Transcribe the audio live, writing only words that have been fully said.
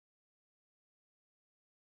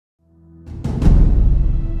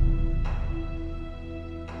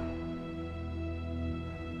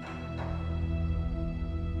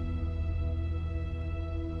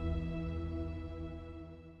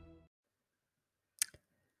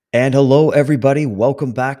And hello, everybody.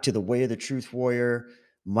 Welcome back to the Way of the Truth Warrior.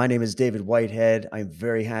 My name is David Whitehead. I'm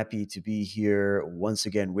very happy to be here once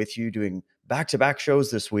again with you doing back to back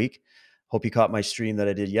shows this week. Hope you caught my stream that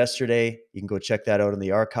I did yesterday. You can go check that out in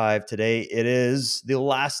the archive. Today, it is the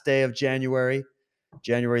last day of January,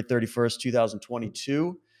 January 31st,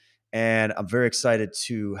 2022. And I'm very excited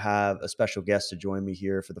to have a special guest to join me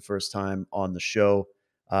here for the first time on the show.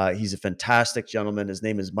 He's a fantastic gentleman. His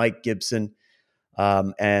name is Mike Gibson.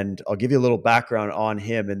 And I'll give you a little background on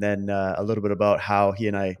him and then a little bit about how he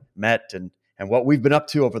and I met and what we've been up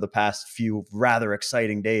to over the past few rather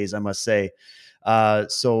exciting days, I must say.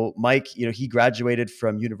 So Mike, he graduated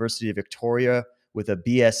from University of Victoria with a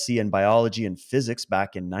BSc in biology and physics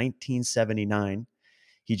back in 1979.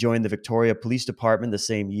 He joined the Victoria Police Department the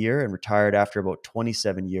same year and retired after about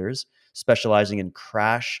 27 years, specializing in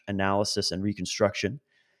crash analysis and reconstruction.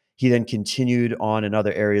 He then continued on in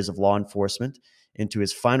other areas of law enforcement into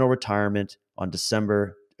his final retirement in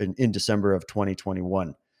December of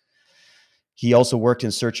 2021. He also worked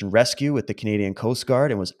in search and rescue with the Canadian Coast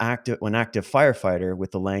Guard and was an active firefighter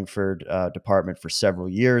with the Langford Department for several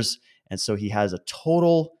years. And so he has a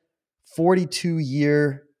total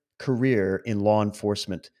 42-year career in law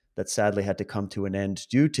enforcement that sadly had to come to an end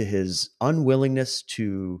due to his unwillingness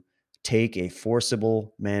to take a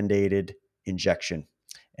forcible mandated injection.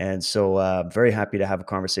 And so I'm very happy to have a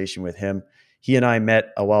conversation with him. He and I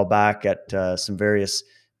met a while back at some various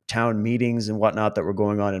town meetings and whatnot that were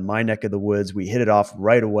going on in my neck of the woods. We hit it off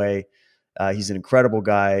right away. He's an incredible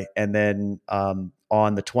guy. And then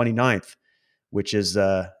on the 29th, which is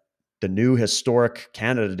the new historic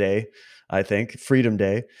Canada Day, I think, Freedom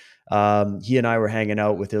Day, he and I were hanging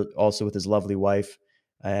out also with his lovely wife.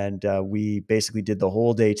 And we basically did the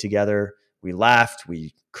whole day together. We laughed,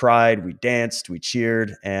 we cried, we danced, we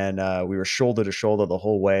cheered, and we were shoulder to shoulder the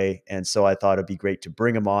whole way. And so I thought it'd be great to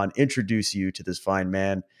bring him on, introduce you to this fine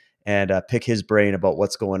man, and pick his brain about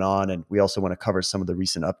what's going on. And we also want to cover some of the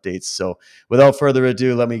recent updates. So without further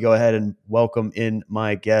ado, let me go ahead and welcome in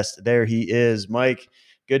my guest. There he is, Mike.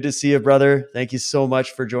 Good to see you, brother. Thank you so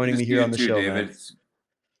much for Good joining to me see here you on the too, show, David. man.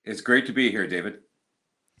 It's great to be here, David.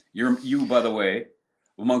 You, by the way,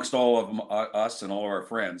 amongst all of us and all of our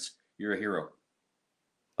friends, you're a hero.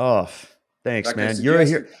 Oh, In thanks, fact, I man. You're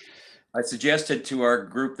here. suggested I suggested to our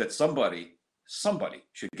group that somebody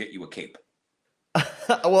should get you a cape.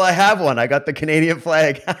 Well, I have one. I got the Canadian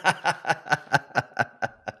flag.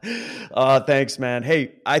 Oh, thanks, man.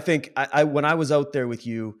 Hey, I think when I was out there with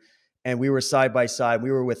you and we were side by side, we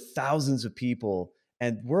were with thousands of people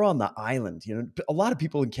and we're on the island. A lot of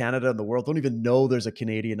people in Canada and the world don't even know there's a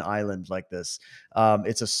Canadian island like this.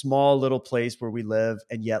 It's a small little place where we live.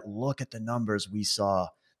 And yet look at the numbers we saw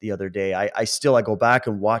the other day. I go back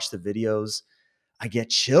and watch the videos. I get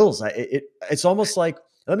chills. It's almost like,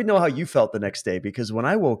 let me know how you felt the next day, because when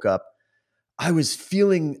I woke up, I was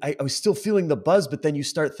still feeling the buzz, but then you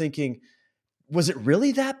start thinking, was it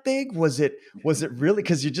really that big? Was it really?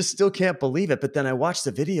 Because you just still can't believe it. But then I watch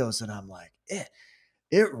the videos and I'm like,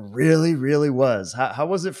 it really, really was. How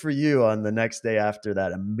was it for you on the next day after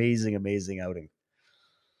that amazing, amazing outing?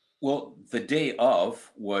 Well, the day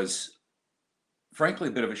of was frankly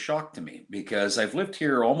a bit of a shock to me because I've lived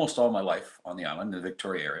here almost all my life on the island, in the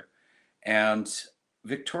Victoria area, and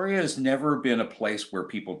Victoria has never been a place where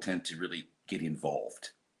people tend to really get involved.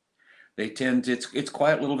 It's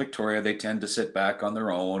quiet little Victoria. They tend to sit back on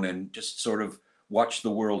their own and just sort of watch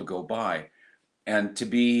the world go by. And to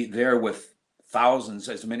be there with thousands,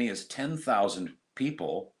 as many as 10,000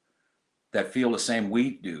 people that feel the same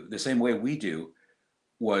way we do,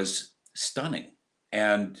 was stunning.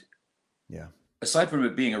 And Yeah. aside from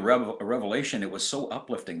it being a revelation, it was so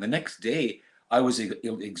uplifting. The next day, I was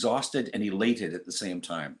exhausted and elated at the same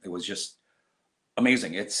time. It was just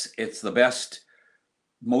amazing. It's the best,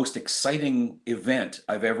 most exciting event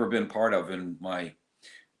I've ever been part of in my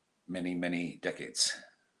many decades.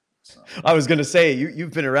 So I was going to say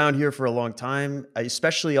you've been around here for a long time,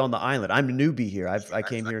 especially on the island. I'm a newbie here. I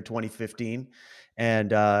came here in 2015,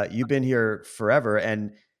 and you've been here forever.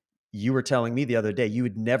 And you were telling me the other day you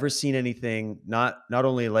had never seen anything not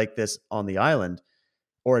only like this on the island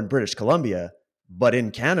or in British Columbia, but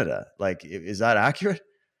in Canada. Like, is that accurate?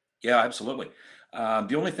 yeah, absolutely.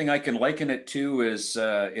 The only thing I can liken it to is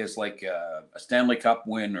like a Stanley Cup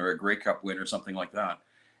win or a Grey Cup win or something like that,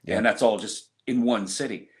 Yeah. and that's all just in one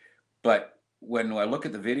city. But when I look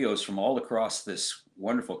at the videos from all across this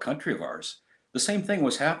wonderful country of ours, the same thing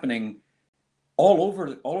was happening all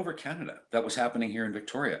over Canada. That was happening here in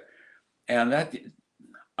Victoria, and that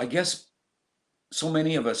I guess so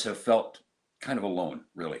many of us have felt kind of alone,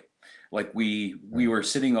 really. Like we Right. were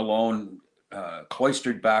sitting alone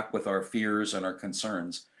cloistered back with our fears and our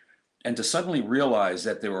concerns, and to suddenly realize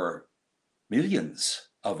that there were millions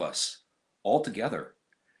of us all together,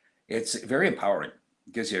 it's very empowering.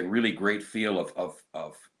 It gives you a really great feel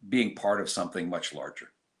of being part of something much larger.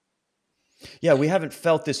 Yeah, we haven't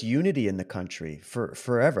felt this unity in the country for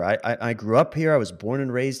forever. I grew up here. I was born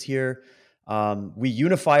and raised here. We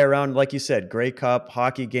unify around, like you said, Grey Cup,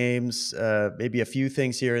 hockey games, maybe a few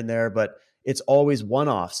things here and there, but it's always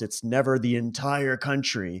one-offs. It's never the entire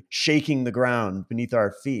country shaking the ground beneath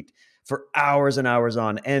our feet for hours and hours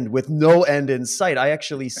on end with no end in sight. I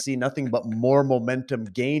actually see nothing but more momentum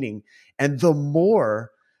gaining. And the more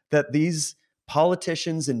that these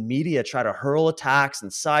politicians and media try to hurl attacks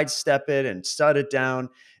and sidestep it and shut it down,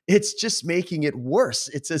 it's just making it worse.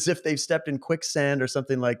 It's as if they've stepped in quicksand or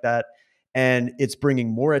something like that. And it's bringing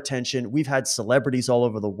more attention. We've had celebrities all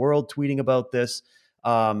over the world tweeting about this.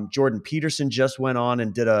 Jordan Peterson just went on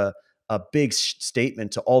and did a big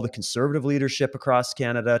statement to all the conservative leadership across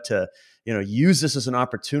Canada to, use this as an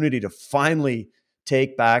opportunity to finally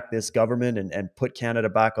take back this government and put Canada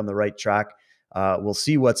back on the right track. We'll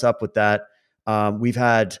see what's up with that. We've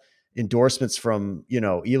had endorsements from,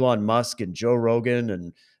 Elon Musk and Joe Rogan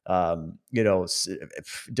and,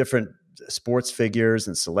 different sports figures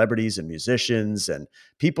and celebrities and musicians, and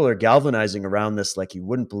people are galvanizing around this like you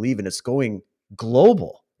wouldn't believe. And it's going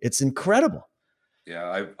global. It's incredible.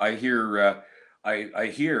 Yeah, I hear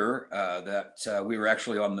that we were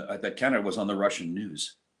actually on that Canada was on the Russian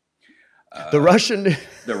news. The Russian,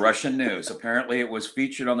 The Russian news. Apparently, it was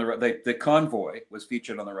featured on the convoy was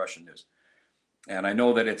featured on the Russian news, and I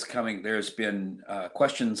know that it's coming. There's been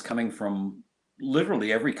questions coming from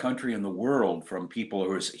literally every country in the world from people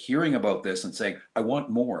who are hearing about this and saying, "I want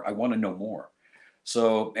more. I want to know more."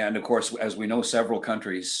 So, and of course, as we know, several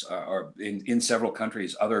countries are in several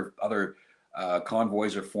countries, other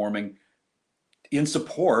convoys are forming in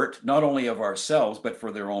support not only of ourselves but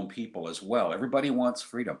for their own people as well. Everybody wants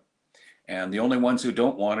freedom, and the only ones who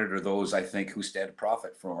don't want it are those, I think, who stand to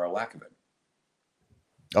profit from our lack of it.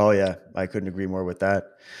 oh yeah, I couldn't agree more with that.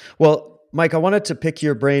 Well, Mike, I wanted to pick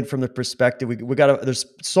your brain from the perspective. We got there's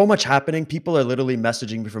so much happening. People are literally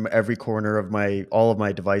messaging me from every corner of all of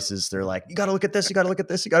my devices. They're like, you got to look at this. You got to look at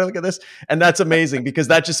this. You got to look at this. And that's amazing because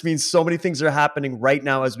that just means so many things are happening right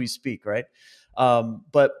now as we speak. Right.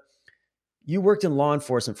 But you worked in law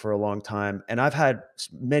enforcement for a long time, and I've had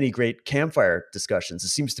many great campfire discussions. It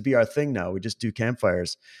seems to be our thing now. We just do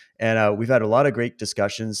campfires, and we've had a lot of great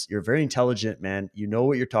discussions. You're very intelligent, man. You know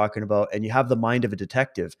what you're talking about, and you have the mind of a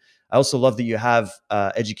detective. I also love that you have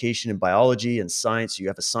education in biology and science. You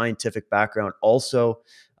have a scientific background also.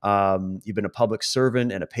 You've been a public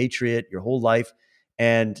servant and a patriot your whole life.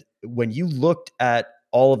 And when you looked at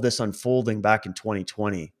all of this unfolding back in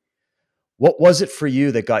 2020, what was it for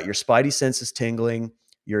you that got your spidey senses tingling,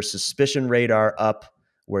 your suspicion radar up,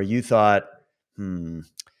 where you thought,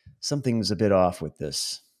 something's a bit off with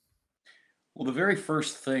this? Well, the very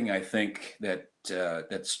first thing I think that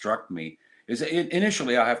struck me is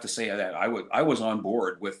initially I have to say that I was on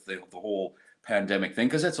board with the whole pandemic thing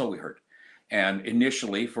because that's all we heard. And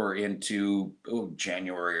initially, for into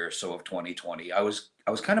January or so of 2020, I was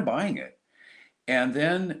kind of buying it. And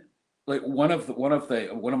then, like one of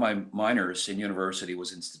my minors in university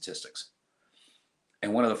was in statistics,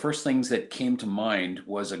 and one of the first things that came to mind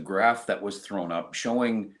was a graph that was thrown up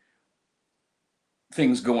showing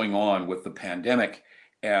things going on with the pandemic.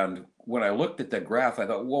 And when I looked at that graph, I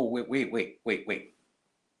thought, whoa, wait,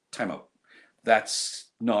 time out. That's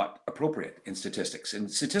not appropriate in statistics. And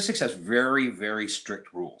statistics has very, very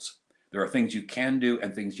strict rules. There are things you can do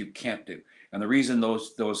and things you can't do. And the reason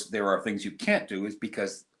those there are things you can't do is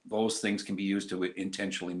because those things can be used to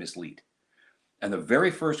intentionally mislead. And the very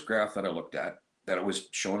first graph that I looked at, that it was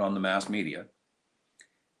shown on the mass media,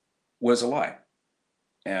 was a lie.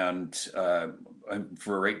 And from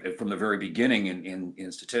the very beginning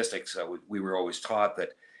in statistics, we were always taught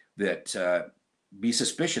that be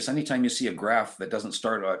suspicious anytime you see a graph that doesn't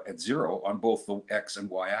start at zero on both the x and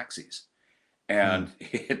y axes, and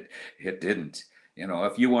it didn't.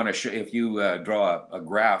 If you want to if you draw a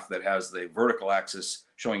graph that has the vertical axis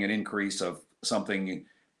showing an increase of something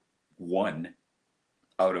 1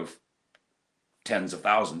 out of tens of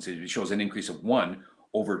thousands, it shows an increase of 1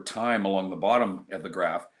 over time along the bottom of the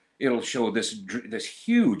graph. It'll show this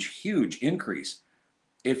huge increase.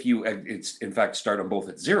 If you it's in fact start on both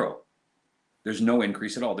at 0, there's no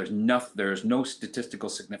increase at all. There's no statistical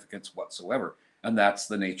significance whatsoever. And that's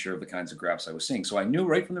the nature of the kinds of graphs I was seeing. So I knew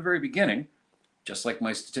right from the very beginning, just like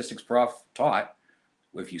my statistics prof taught,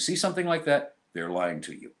 if you see something like that, they're lying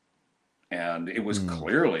to you. And it was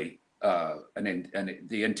clearly and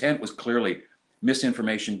the intent was clearly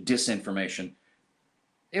misinformation, disinformation.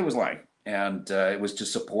 It was lying. And it was to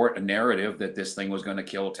support a narrative that this thing was going to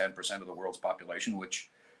kill 10% of the world's population,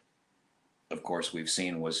 which, of course, we've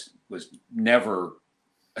seen was never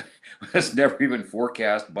was never even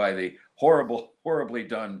forecast by the horribly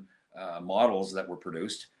done models that were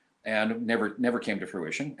produced, and never came to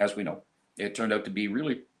fruition. As we know, it turned out to be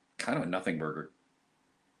really kind of a nothing burger.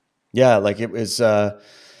 Yeah, like it was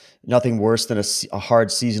nothing worse than a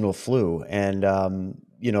hard seasonal flu. And,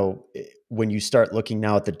 when you start looking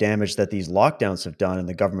now at the damage that these lockdowns have done and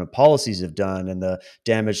the government policies have done and the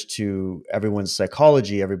damage to everyone's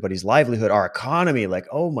psychology, everybody's livelihood, our economy, like,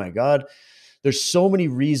 oh my God, there's so many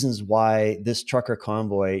reasons why this trucker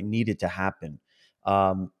convoy needed to happen.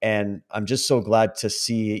 And I'm just so glad to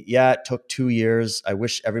see, yeah, it took 2 years. I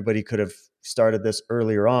wish everybody could have started this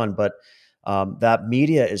earlier on, but that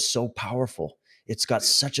media is so powerful. It's got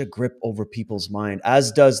such a grip over people's mind,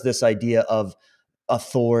 as does this idea of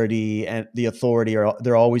authority, and the authority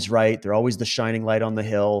they're always right. They're always the shining light on the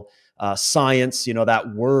hill. Science,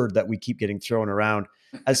 that word that we keep getting thrown around.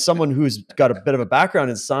 As someone who's got a bit of a background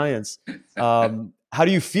in science, how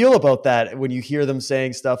do you feel about that when you hear them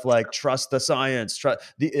saying stuff like "trust the science"?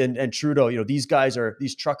 And Trudeau, these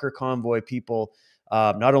trucker convoy people.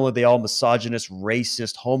 Not only are they all misogynist,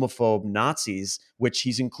 racist, homophobe Nazis, which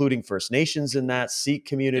he's including First Nations in that, Sikh Yeah.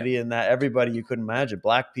 community in that, everybody you couldn't imagine,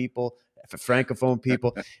 Black people, Francophone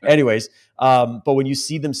people. Anyways, but when you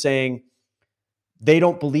see them saying they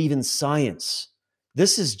don't believe in science,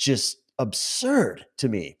 this is just absurd to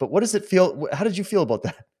me. But what does it feel? How did you feel about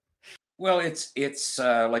that? Well, it's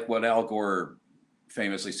like what Al Gore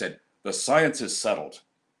famously said: "The science is settled."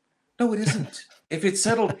 No, it isn't. If it's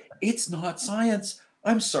settled, it's not science.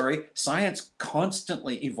 I'm sorry, science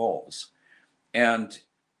constantly evolves. And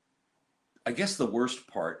I guess the worst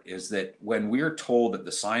part is that when we're told that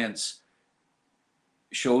the science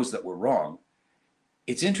shows that we're wrong,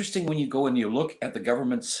 it's interesting when you go and you look at the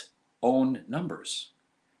government's own numbers,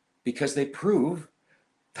 because they prove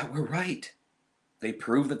that we're right. They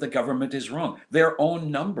prove that the government is wrong. Their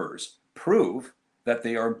own numbers prove that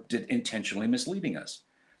they are intentionally misleading us.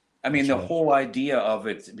 I mean, That's the right. whole idea of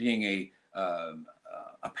it being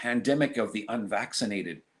a pandemic of the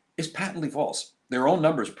unvaccinated is patently false. Their own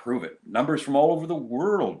numbers prove it. Numbers from all over the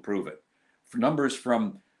world prove it. For numbers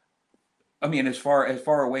from, I mean, as far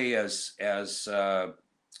away as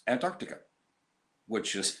Antarctica,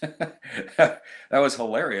 which is that was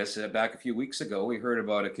hilarious. Back a few weeks ago, we heard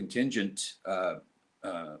about a contingent,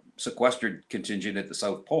 sequestered contingent at the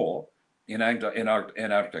South Pole in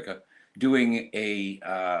Antarctica, doing a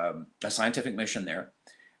scientific mission there,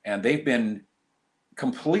 and they've been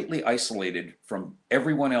completely isolated from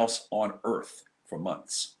everyone else on Earth for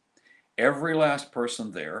months. Every last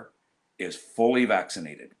person there is fully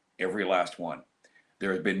vaccinated, every last one.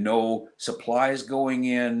 There has been no supplies going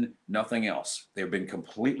in, nothing else. They've been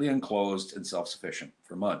completely enclosed and self sufficient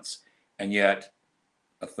for months. And yet,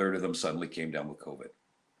 a third of them suddenly came down with COVID.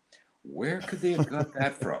 Where could they have got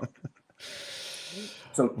that from?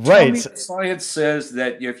 So tell me Right. the science says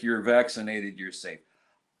that if you're vaccinated, you're safe.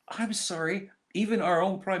 I'm sorry, even our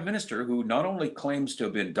own prime minister, who not only claims to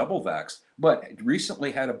have been double vaxxed, but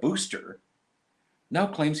recently had a booster, now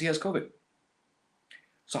claims he has COVID.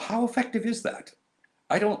 So how effective is that?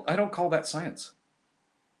 I don't call that science.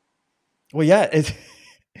 Well, yeah,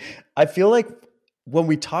 I feel like when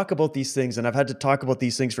we talk about these things, and I've had to talk about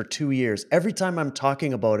these things for 2 years, every time I'm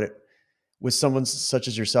talking about it with someone such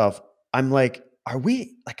as yourself, I'm like, are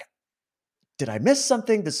we like, did I miss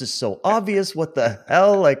something? This is so obvious. What the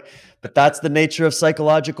hell? Like, but that's the nature of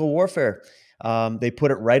psychological warfare. They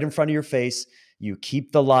put it right in front of your face. You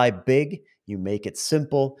keep the lie big, you make it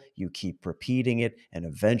simple, you keep repeating it, and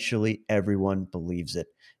eventually everyone believes it.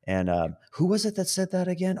 And who was it that said that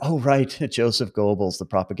again? Oh, right. Joseph Goebbels, the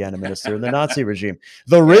propaganda minister in the Nazi regime,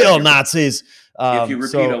 the Yeah, real Nazis. if you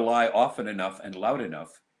repeat a So lie often enough and loud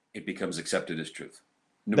enough, it becomes accepted as truth,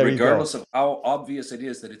 there you go. regardless of how obvious it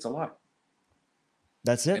is that it's a lie.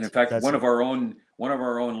 That's And in it. fact, That's one of our own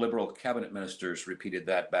liberal cabinet ministers repeated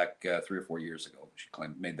that back 3 or 4 years ago. She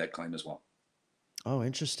made that claim as well. Oh,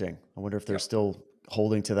 interesting. I wonder if they're Yeah. still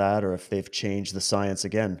holding to that or if they've changed the science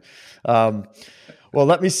again. Um, well,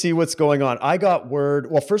 let me see what's going on. I got word.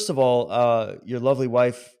 Well, first of all, your lovely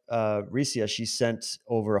wife, Ricia, she sent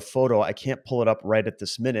over a photo. I can't pull it up right at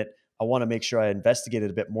this minute. I want to make sure I investigate it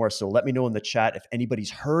a bit more. So let me know in the chat if anybody's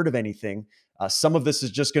heard of anything. Some of this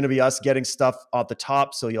is just going to be us getting stuff off the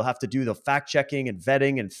top. So you'll have to do the fact checking and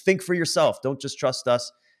vetting and think for yourself. Don't just trust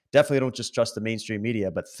us. Definitely don't just trust the mainstream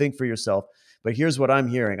media, but think for yourself. But here's what I'm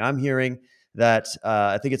hearing. I'm hearing that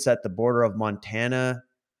I think it's at the border of Montana.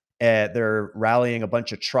 They're rallying a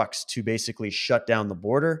bunch of trucks to basically shut down the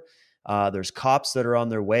border. There's cops that are on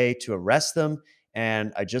their way to arrest them.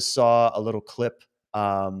 And I just saw a little clip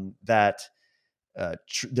that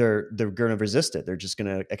they're going to resist it. They're just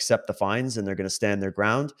going to accept the fines and they're going to stand their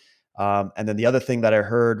ground. And then the other thing that I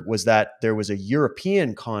heard was that there was a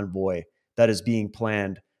European convoy that is being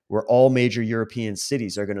planned where all major European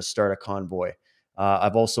cities are going to start a convoy.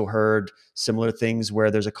 I've also heard similar things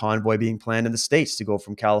where there's a convoy being planned in the States to go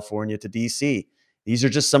from California to DC. These are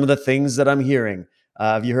just some of the things that I'm hearing.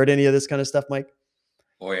 Have you heard any of this kind of stuff, Mike?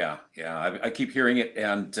 Oh yeah, yeah. I keep hearing it,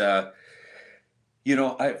 and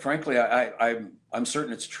frankly, I'm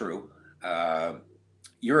certain it's true. Uh,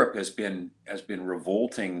 Europe has been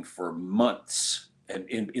revolting for months, and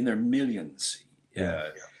in their millions, Yeah.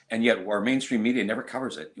 and yet our mainstream media never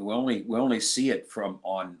covers it. We only see it from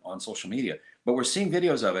on social media, but we're seeing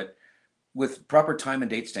videos of it with proper time and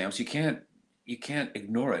date stamps. You can't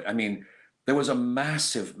ignore it. I mean, there was a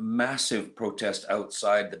massive, massive protest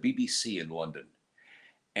outside the BBC in London,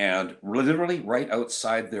 and literally right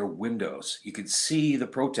outside their windows, you could see the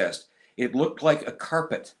protest. It looked like a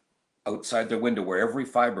carpet outside their window where every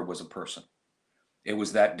fiber was a person. It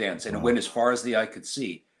was that dense, and it went Wow. as far as the eye could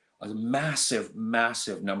see. A massive,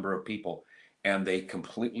 massive number of people, and they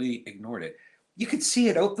completely ignored it. You could see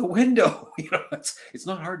it out the window. It's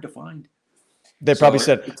not hard to find. They probably So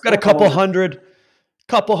said, it's got a no longer.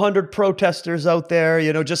 couple hundred protesters out there,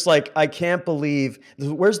 just like I can't believe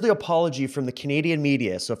where's the apology from the Canadian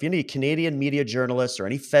media. So if any Canadian media journalists or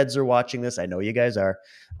any feds are watching this, I know you guys are.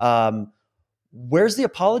 Um, where's the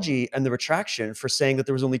apology and the retraction for saying that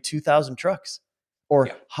there was only 2,000 trucks or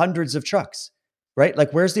Yeah, hundreds of trucks? Right?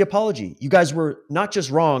 Like, where's the apology? You guys were not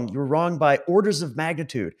just wrong, you were wrong by orders of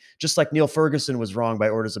magnitude, just like Neil Ferguson was wrong by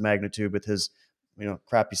orders of magnitude with his,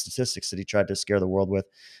 crappy statistics that he tried to scare the world with.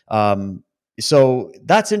 Um, so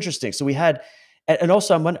that's interesting. So we had, and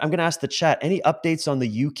also I'm going to ask the chat, any updates on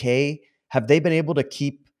the UK? Have they been able to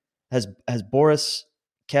keep, has Boris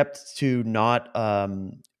kept to not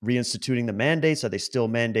reinstituting the mandates? Are they still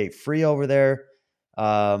mandate free over there?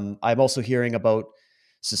 I'm also hearing about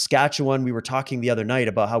Saskatchewan. We were talking the other night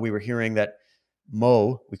about how we were hearing that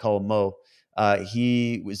Mo, we call him Mo,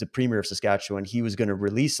 he was the premier of Saskatchewan. He was going to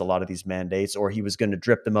release a lot of these mandates, or he was going to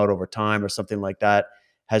drip them out over time, or something like that.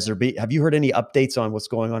 Have you heard any updates on what's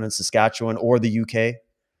going on in Saskatchewan or the UK?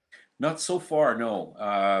 not so far. No,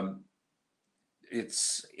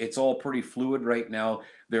 it's all pretty fluid right now.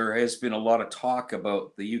 There has been a lot of talk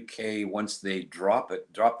about the UK once they drop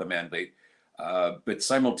the mandate, but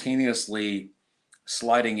simultaneously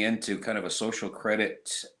sliding into kind of a social credit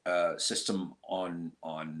system on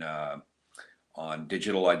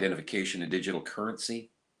digital identification and digital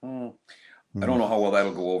currency. Hmm. I don't Hmm. know how well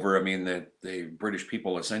that'll go over. I mean, the British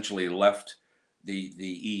people essentially left the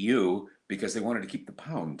EU because they wanted to keep the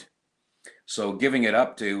pound. So giving it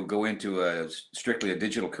up to go into a strictly a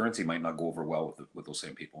digital currency might not go over well with those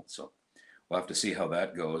same people. So we'll have to see how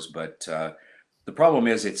that goes. But the problem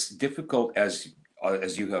is it's difficult, as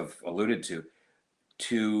you have alluded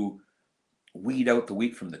to weed out the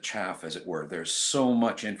wheat from the chaff, as it were. There's so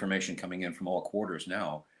much information coming in from all quarters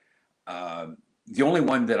now. The only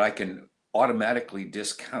one that I can automatically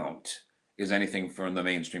discount is anything from the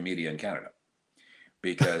mainstream media in Canada,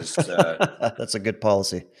 because That's a good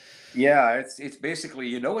policy. yeah, it's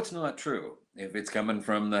basically, it's not true if it's coming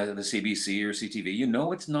from the CBC or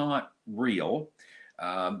CTV. It's not real.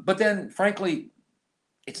 But then, frankly,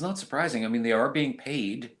 it's not surprising. I mean, they are being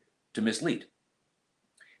paid to mislead,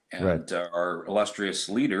 Right. and our illustrious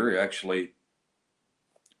leader actually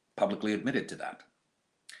publicly admitted to that.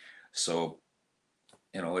 So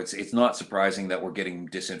it's not surprising that we're getting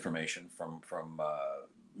disinformation from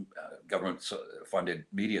government funded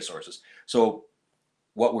media sources. So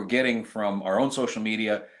what we're getting from our own social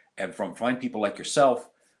media and from fine people like yourself,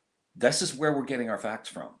 this is where we're getting our facts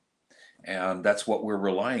from, and that's what we're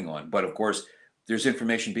relying on. But of course, there's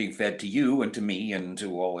information being fed to you and to me and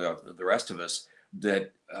to all the rest of us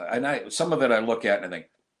that, and some of it I look at and I think,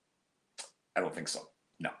 I don't think so.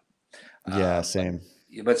 No. Yeah, But same.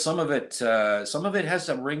 some of it has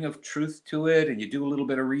a ring of truth to it, and you do a little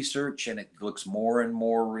bit of research, and it looks more and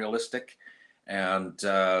more realistic, and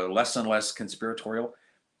less and less conspiratorial.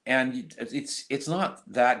 And it's not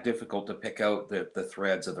that difficult to pick out the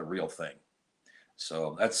threads of the real thing.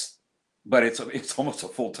 So but it's almost a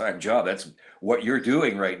full time job. That's what you're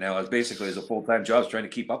doing right now. Is basically as a full time job, is trying to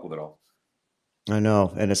keep up with it all. I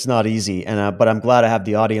know, and it's not easy. And but I'm glad I have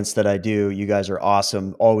the audience that I do. You guys are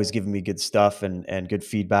awesome, always giving me good stuff and good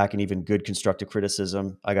feedback and even good constructive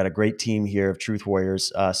criticism. I got a great team here of truth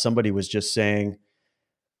warriors. Somebody was just saying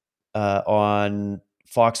on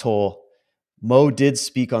Foxhole, Mo did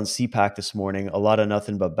speak on CPAC this morning. A lot of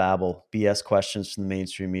nothing but babble, BS questions from the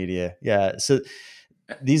mainstream media. Yeah, so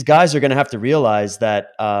these guys are going to have to realize that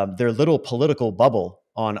their little political bubble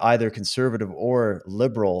on either conservative or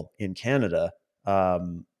liberal in Canada,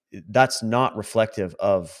 um, that's not reflective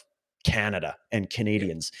of Canada and Yeah.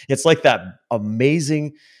 Canadians. It's like that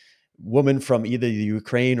amazing woman from either the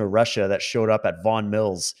Ukraine or Russia that showed up at Vaughan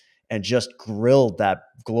Mills and just grilled that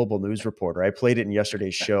global news reporter. I played it in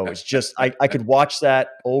yesterday's show. It's just I could watch that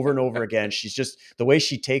over and over again. She's just the way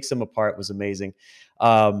she takes them apart was amazing.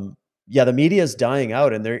 Yeah, the media is dying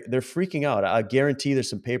out and they're freaking out. I guarantee there's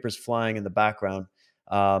some papers flying in the background.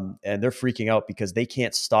 And they're freaking out because they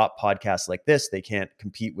can't stop podcasts like this. They can't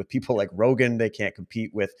compete with people like Rogan. They can't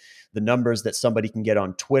compete with the numbers that somebody can get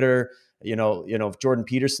on Twitter. If Jordan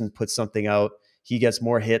Peterson puts something out, he gets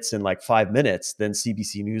more hits in like 5 minutes than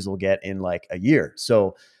CBC News will get in like a year.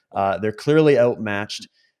 So Oh yeah. they're clearly outmatched.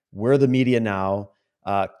 We're the media now.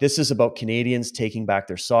 This is about Canadians taking back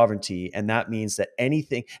their sovereignty. And that means that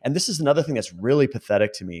anything, and this is another thing that's really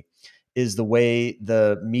pathetic to me, is the way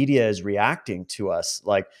the media is reacting to us.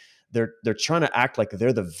 Like they're trying to act like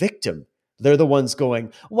they're the victim. They're the ones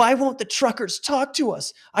going, why won't the truckers talk to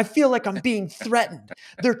us? I feel like I'm being threatened.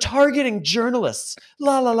 They're targeting journalists.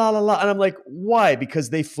 La la la la la. And I'm like, why? Because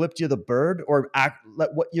they flipped you the bird or act like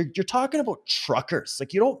what you're talking about truckers.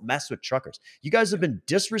 Like you don't mess with truckers. You guys have been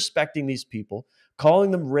disrespecting these people, calling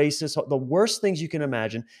them racist, the worst things you can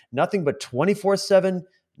imagine, nothing but 24/7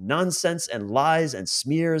 nonsense and lies and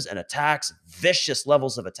smears and attacks, vicious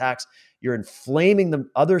levels of attacks. You're inflaming the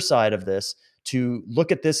other side of this to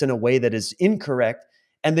look at this in a way that is incorrect.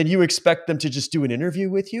 And then you expect them to just do an interview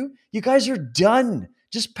with you. You guys are done.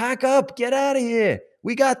 Just pack up, get out of here.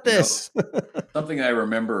 We got You know, this. something I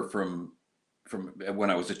remember from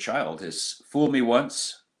when I was a child is fool me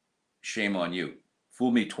once, shame on you.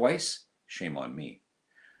 Fool me twice, shame on me.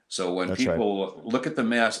 So when That's right. people look at the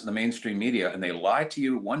mainstream media and they lie to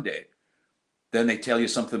you one day, then they tell you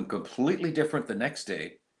something completely different the next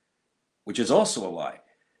day, which is also a lie.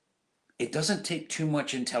 It doesn't take too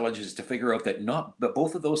much intelligence to figure out that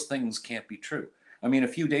both of those things can't be true. I mean, a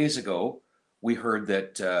few days ago, we heard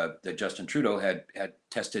that Justin Trudeau had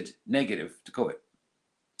tested negative to COVID,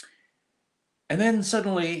 and then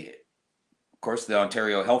suddenly, of course, the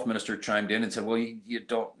Ontario Health Minister chimed in and said, "Well, you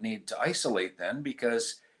don't need to isolate then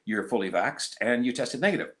because you're fully vaxxed and you tested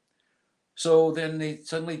negative." So then they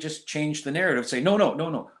suddenly just changed the narrative, say, "No, no, no,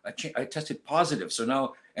 no, I tested positive." So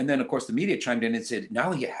now, and then of course the media chimed in and said,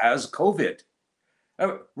 "Now he has COVID."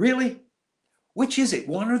 Really? Which is it?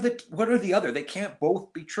 One or the other? They can't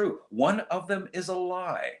both be true. One of them is a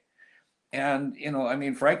lie. And I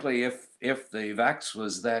mean, frankly, if the vax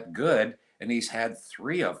was that good and he's had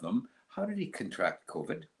three of them, how did he contract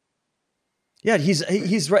COVID? Yeah,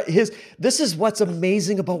 he's right. This is what's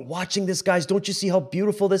amazing about watching this, guys. Don't you see how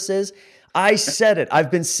beautiful this is? I said it. I've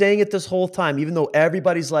been saying it this whole time, even though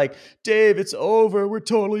everybody's like, Dave, it's over. We're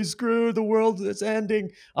totally screwed. The world is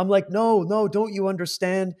ending. I'm like, no, no, don't you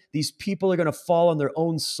understand? These people are going to fall on their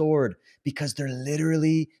own sword because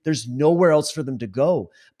there's nowhere else for them to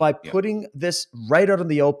go. By Yeah, putting this right out in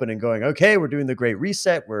the open and going, okay, we're doing the great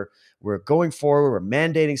reset. We're going forward. We're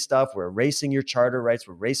mandating stuff. We're erasing your charter rights.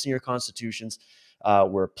 We're erasing your constitutions.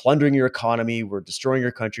 We're plundering your economy. We're destroying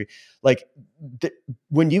your country. Like th-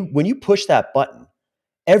 when you push that button,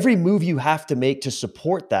 every move you have to make to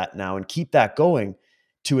support that now and keep that going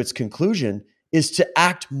to its conclusion is to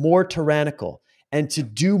act more tyrannical and to yeah,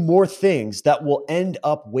 do more things that will end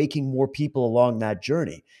up waking more people along that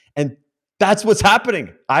journey. And that's what's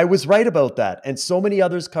happening. I was right about that. And so many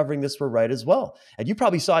others covering this were right as well. And you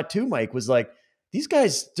probably saw it too, Mike, was like, these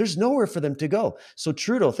guys, there's nowhere for them to go. So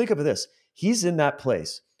Trudeau, think of this. He's in that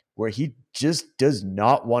place where he just does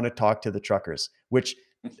not want to talk to the truckers, which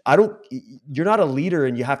I don't, you're not a leader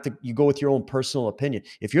and you go with your own personal opinion.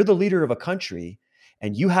 If you're the leader of a country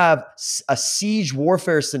and you have a siege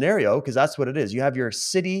warfare scenario, because that's what it is, you have your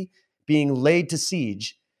city being laid to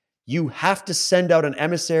siege, you have to send out an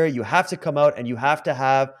emissary, you have to come out and you have to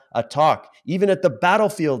have a talk. Even at the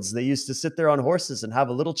battlefields, they used to sit there on horses and have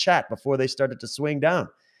a little chat before they started to swing down.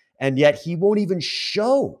 And yet he won't even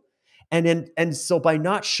show. And so by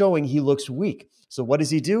not showing, he looks weak. So what does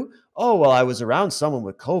he do? Oh, well, I was around someone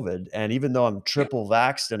with COVID, and even though I'm yeah. triple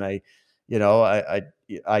vaxxed and you know, I,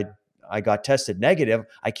 I, I got tested negative,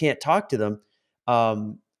 I can't talk to them.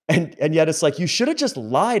 And yet it's like, you should have just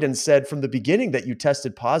lied and said from the beginning that you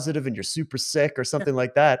tested positive and you're super sick or Yeah, something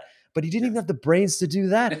like that. But he didn't yeah, even have the brains to do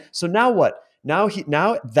that. So now what? Now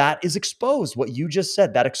that is exposed. What you just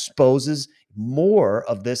said, that exposes more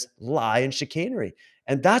of this lie and chicanery.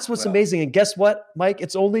 And that's what's well, amazing. And guess what, Mike?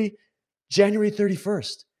 It's only January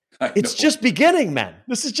 31st. I It's know. just beginning, man.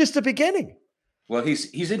 This is just the beginning. Well,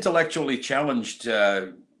 he's intellectually challenged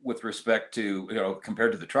with respect to,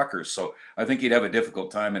 compared to the truckers. So I think he'd have a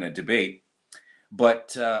difficult time in a debate.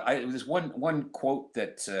 But there's one quote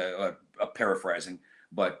that paraphrasing,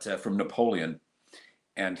 but from Napoleon,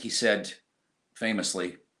 and he said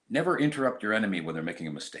famously, "Never interrupt your enemy when they're making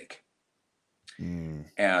a mistake." Mm.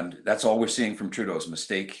 And that's all we're seeing from Trudeau's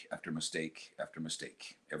mistake after mistake after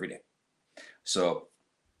mistake every day. So,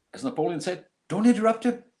 as Napoleon said, don't interrupt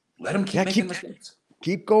him. Let him keep Yeah, making keep mistakes.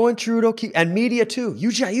 Keep going, Trudeau. And media too.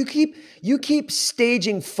 You keep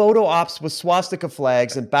staging photo ops with swastika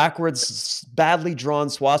flags and backwards, badly drawn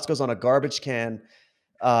swastikas on a garbage can,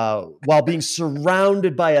 while being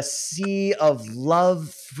surrounded by a sea of love,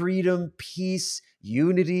 freedom, peace,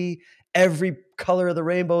 unity. Every color of the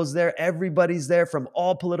rainbow is there. Everybody's there from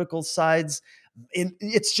all political sides. And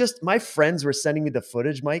it's just, my friends were sending me the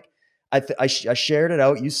footage, Mike. I shared it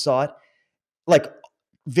out. You saw it. Like,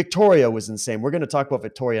 Victoria was insane. We're going to talk about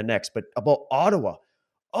Victoria next, but about Ottawa.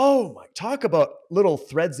 Oh my, talk about little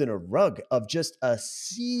threads in a rug of just a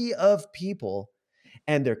sea of people,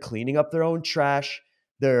 and they're cleaning up their own trash.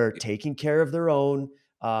 They're taking care of their own.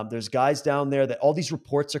 There's guys down there that all these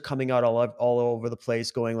reports are coming out all over the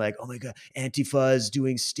place going like, oh my God, Antifa is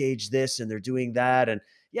doing stage this and they're doing that. And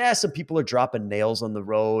yeah, some people are dropping nails on the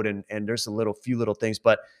road and there's few little things,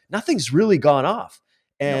 but nothing's really gone off.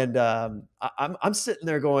 No. And I'm sitting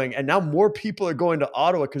there going, and now more people are going to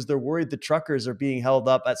Ottawa because they're worried the truckers are being held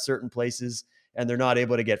up at certain places and they're not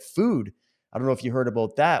able to get food. I don't know if you heard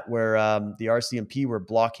about that, where the RCMP were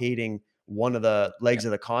blockading one of the Yeah. legs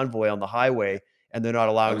of the convoy on the highway, and they're not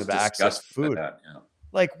I allowing was them to access disgusted by food. that. Yeah.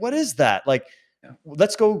 Like, what is that? Like, Yeah.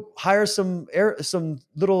 let's go hire some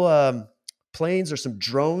little planes or some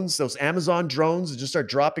drones, those Amazon drones, and just start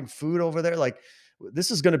dropping food over there. Like,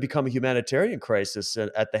 this is going to become a humanitarian crisis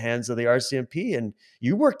at the hands of the RCMP. And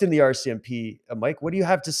you worked in the RCMP, Mike. What do you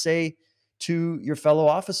have to say to your fellow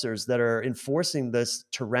officers that are enforcing this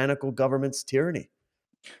tyrannical government's tyranny?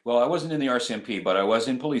 Well, I wasn't in the RCMP, but I was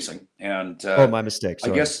in policing, and Oh, my mistake. I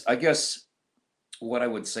Sorry. guess I guess what I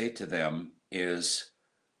would say to them is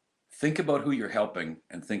think about who you're helping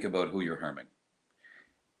and think about who you're harming.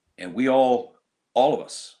 And all of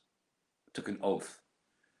us, took an oath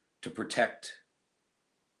to protect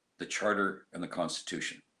the Charter and the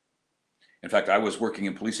Constitution. In fact, I was working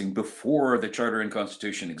in policing before the Charter and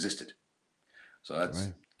Constitution existed. So that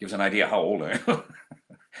Right. gives an idea how old I am.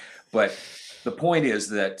 But the point is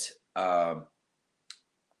that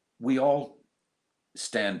we all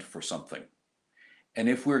stand for something. And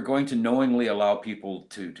if we're going to knowingly allow people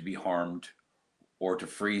to be harmed or to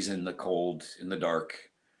freeze in the cold, in the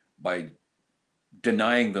dark, by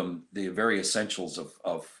denying them the very essentials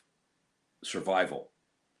of survival,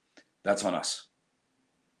 that's on us.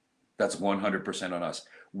 That's 100% on us.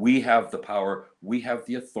 We have the power, we have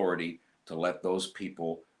the authority to let those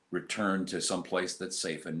people return to some place that's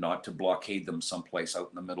safe and not to blockade them someplace out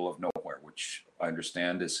in the middle of nowhere, which I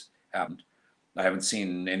understand has happened. I haven't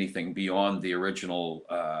seen anything beyond the original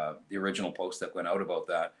post that went out about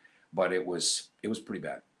that, but it was pretty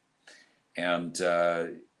bad. And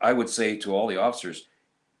I would say to all the officers,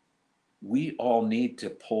 we all need to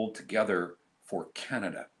pull together for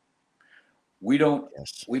Canada. We don't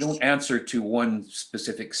Yes. we don't answer to one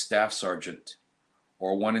specific staff sergeant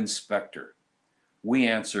or one inspector. We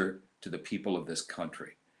answer to the people of this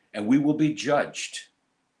country, and we will be judged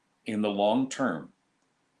in the long term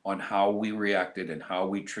on how we reacted and how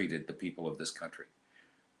we treated the people of this country.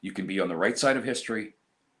 You can be on the right side of history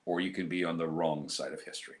or you can be on the wrong side of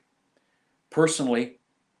history. Personally,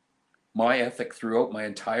 my ethic throughout my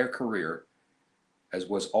entire career, as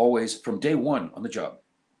was always from day one on the job,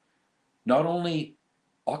 not only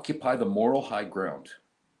occupy the moral high ground,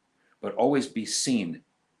 but always be seen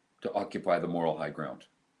to occupy the moral high ground.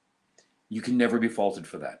 You can never be faulted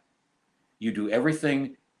for that. You do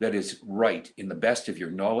everything that is right in the best of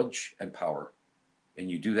your knowledge and power. And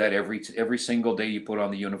you do that every single day you put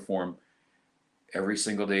on the uniform, every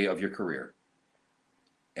single day of your career.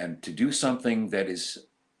 And to do something that is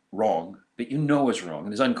wrong, that you know is wrong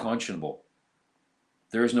and is unconscionable,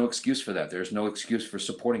 there is no excuse for that. There's no excuse for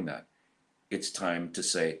supporting that. It's time to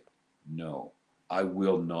say, no, I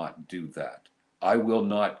will not do that. I will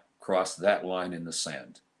not cross that line in the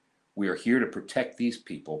sand. We are here to protect these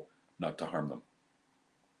people, not to harm them.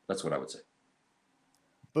 That's what I would say.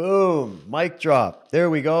 Boom, mic drop. There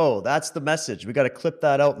we go. That's the message. We got to clip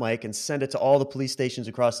that out, Mike, and send it to all the police stations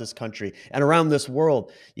across this country and around this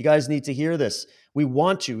world. You guys need to hear this. We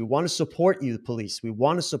want you. We want to support you, the police. We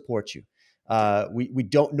want to support you. We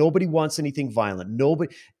don't. Nobody wants anything violent.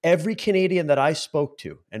 Nobody. Every Canadian that I spoke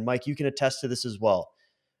to, and Mike, you can attest to this as well.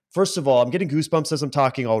 First of all, I'm getting goosebumps as I'm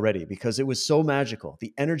talking already because it was so magical.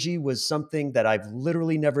 The energy was something that I've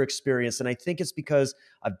literally never experienced. And I think it's because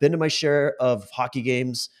I've been to my share of hockey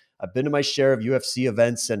games, I've been to my share of UFC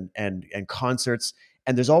events and concerts,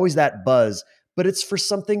 and there's always that buzz, but it's for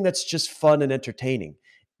something that's just fun and entertaining.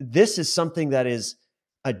 This is something that is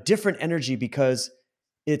a different energy because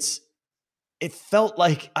it's it felt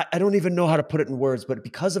like I don't even know how to put it in words, but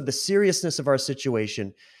because of the seriousness of our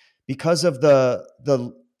situation, because of the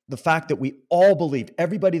fact that we all believed,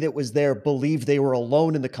 everybody that was there believed they were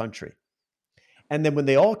alone in the country. And then when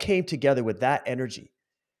they all came together with that energy,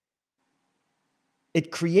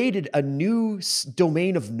 it created a new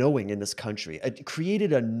domain of knowing in this country. It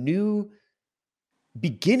created a new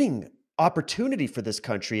beginning opportunity for this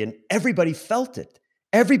country, and everybody felt it.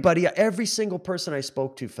 Everybody, every single person I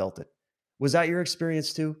spoke to felt it. Was that your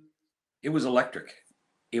experience too? It was electric.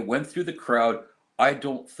 It went through the crowd. I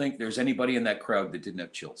don't think there's anybody in that crowd that didn't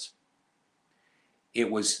have chills. It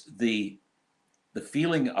was the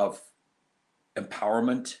feeling of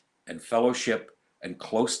empowerment and fellowship and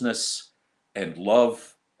closeness and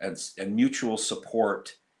love and mutual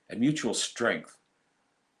support and mutual strength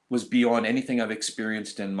was beyond anything I've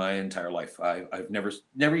experienced in my entire life. I've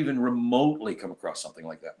never even remotely come across something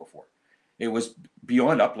like that before. It was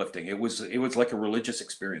beyond uplifting. It was like a religious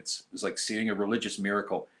experience. It was like seeing a religious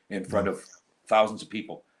miracle in front of thousands of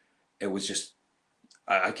people. It was just,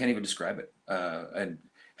 I can't even describe it. And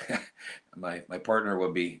my partner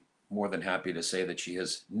would be more than happy to say that she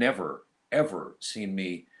has never ever seen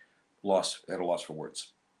me at a loss for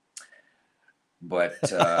words. But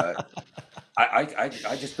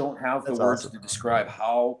I just don't have the That's words awesome. to describe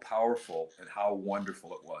how powerful and how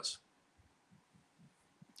wonderful it was.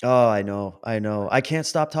 Oh, I know. I know. I can't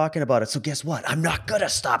stop talking about it. So guess what? I'm not going to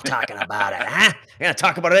stop talking about it. Huh? I'm going to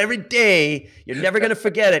talk about it every day. You're never going to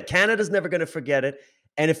forget it. Canada's never going to forget it.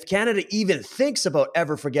 And if Canada even thinks about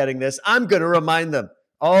ever forgetting this, I'm going to remind them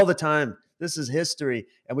all the time. This is history,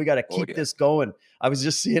 and we got to Oh keep yeah. this going. I was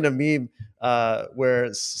just seeing a meme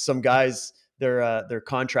where some guys, they're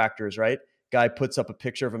contractors, right? Guy puts up a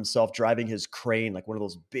picture of himself driving his crane, like one of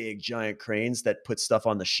those big giant cranes that put stuff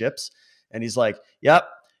on the ships. And he's like, yep,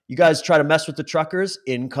 you guys try to mess with the truckers,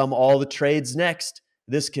 in come all the trades next.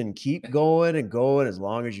 This can keep going and going as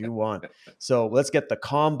long as you want. So let's get the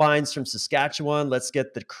combines from Saskatchewan. Let's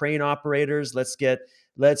get the crane operators. Let's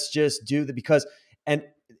just do the and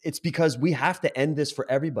it's because we have to end this for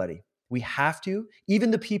everybody. We have to,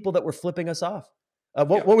 even the people that were flipping us off. Yeah.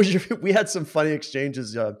 What was we had some funny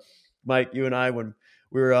exchanges, Mike, you and I, when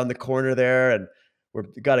we were on the corner there and we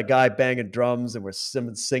got a guy banging drums and we're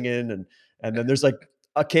singing. And then there's like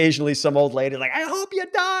occasionally some old lady like, I hope you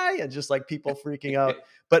die. And just like people freaking out.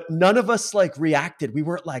 But none of us like reacted. We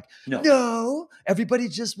weren't like, No. no. Everybody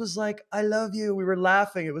just was like, I love you. We were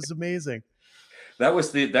laughing. It was amazing. That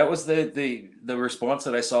was the response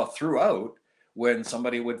that I saw throughout when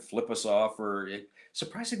somebody would flip us off, or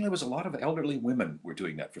surprisingly, it was a lot of elderly women were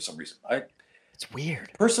doing that for some reason. It's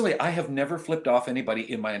weird. Personally, I have never flipped off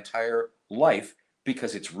anybody in my entire life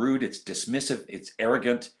because it's rude, it's dismissive, it's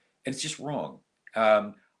arrogant, and it's just wrong.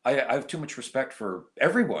 I have too much respect for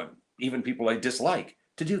everyone, even people I dislike,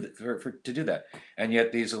 to do that. To do that, and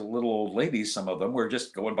yet these little old ladies, some of them were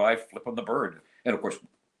just going by flipping the bird, and of course,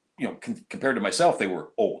 compared to myself, they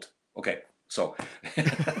were old. Okay, so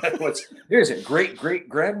here's it, great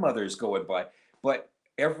grandmothers going by, but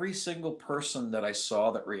every single person that I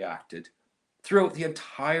saw that reacted throughout the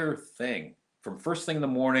entire thing, from first thing in the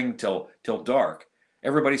morning till dark,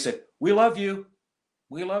 everybody said, "We love you,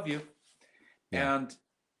 we love you," Yeah. and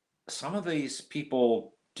some of these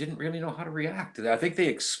people didn't really know how to react. I think they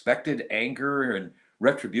expected anger and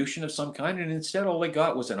retribution of some kind, and instead, all they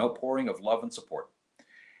got was an outpouring of love and support.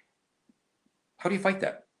 How do you fight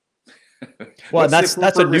that? Well, and What's the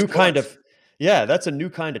that's a appropriate new kind response? of that's a new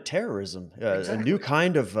kind of terrorism. A new Exactly.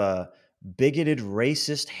 kind of bigoted,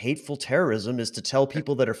 racist, hateful terrorism is to tell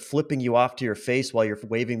people that are flipping you off to your face while you're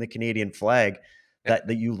waving the Canadian flag Yeah.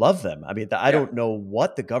 that you love them. I mean, I Yeah. don't know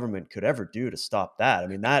what the government could ever do to stop that. I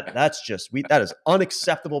mean, that's just that is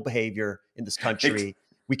unacceptable behavior in this Ex- country.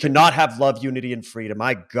 We cannot have love, unity, and freedom.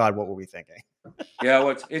 My God, what were we thinking? Yeah,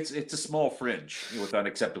 well, it's a small fringe with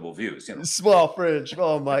unacceptable views. Small fringe.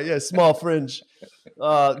 Oh my, yeah, small fringe.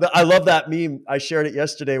 I love that meme. I shared it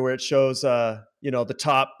yesterday where it shows the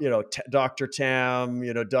top, Dr. Tam,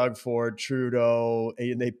 Doug Ford, Trudeau,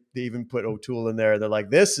 and they even put O'Toole in there. They're like,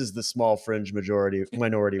 this is the small fringe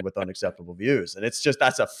minority with unacceptable views. And it's just,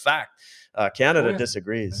 that's a fact. Oh Canada yeah.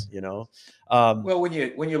 disagrees. Um, Well, when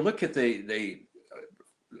you look at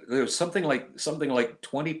there's something like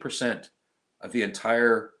 20% of the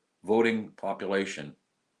entire voting population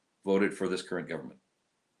voted for this current government.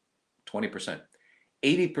 20%.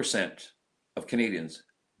 80% of Canadians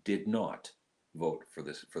did not vote for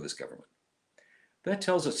this government. That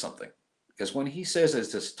tells us something, because when he says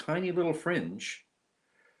it's this tiny little fringe,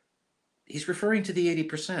 he's referring to the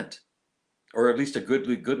 80%, or at least a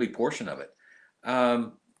goodly portion of it.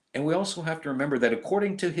 Um, and we also have to remember that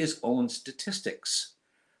according to his own statistics,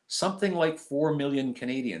 something like 4 million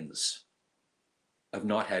Canadians have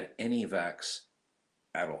not had any vax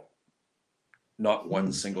at all. Not one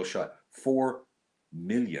hmm. single shot. 4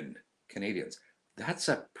 million Canadians. That's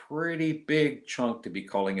a pretty big chunk to be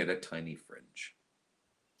calling it a tiny fringe.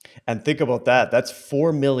 And think about that. That's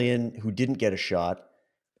 4 million who didn't get a shot.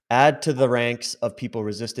 Add to the ranks of people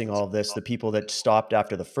resisting all of this, the people that stopped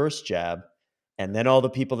after the first jab, and then all the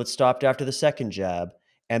people that stopped after the second jab,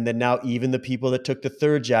 and then now even the people that took the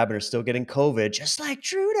third jab and are still getting COVID, just like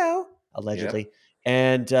Trudeau, Yep. allegedly.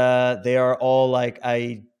 And they are all like,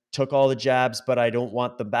 I took all the jabs, but I don't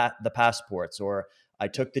want the passports, or I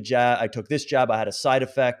took the jab, I took this jab, I had a side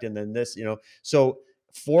effect, and then this. So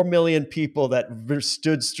 4 million people that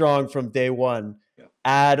stood strong from day one, Yep.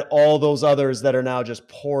 add all those others that are now just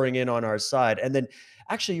pouring in on our side. And then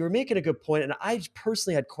actually, you were making a good point, and I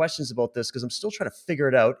personally had questions about this because I'm still trying to figure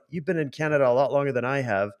it out. You've been in Canada a lot longer than I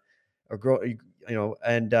have,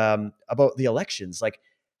 and about the elections. Like,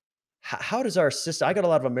 how does our system? I got a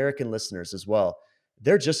lot of American listeners as well.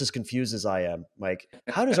 They're just as confused as I am, Mike.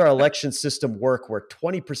 How does our election system work where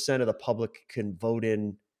 20% of the public can vote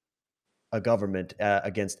in a government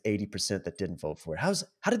against 80% that didn't vote for it?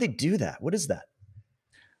 How did they do that? What is that?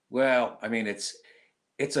 Well, I mean, it's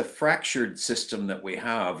a fractured system that we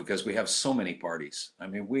have because we have so many parties. I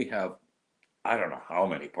mean, we have, I don't know how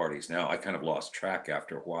many parties now. I kind of lost track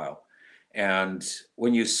after a while. And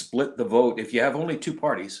when you split the vote, if you have only two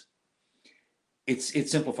parties, it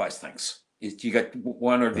simplifies things. You got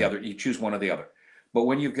one or the Right. other. You choose one or the other. But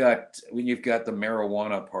when you've got the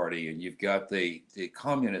marijuana party, and you've got the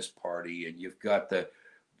Communist Party, and you've got the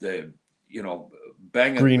you know Green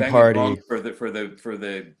bang it wrong Party. for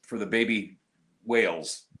the baby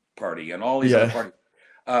whales party, and all these other Yeah.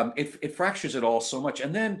 parties, it fractures it all so much.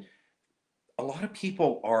 And then a lot of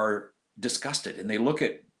people are disgusted, and they look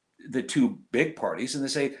at the two big parties and they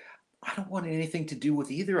say, I don't want anything to do with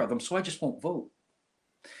either of them, so I just won't vote.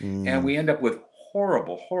 And Mm. we end up with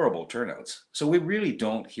horrible, horrible turnouts. So we really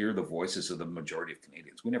don't hear the voices of the majority of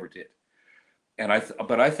Canadians. We never did.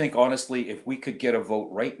 But I think honestly, if we could get a vote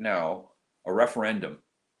right now, a referendum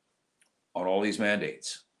on all these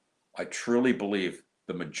mandates, I truly believe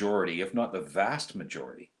the majority, if not the vast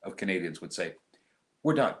majority of Canadians would say,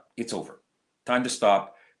 we're done. It's over. Time to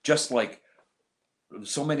stop. Just like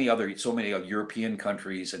so many European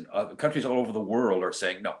countries and other countries all over the world are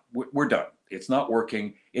saying, no, we're done. It's not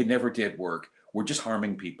working. It never did work. We're just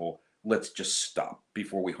harming people. Let's just stop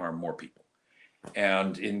before we harm more people.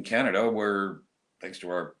 And in Canada, thanks to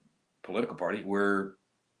our political party, we're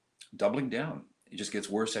doubling down. It just gets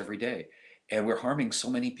worse every day. And we're harming so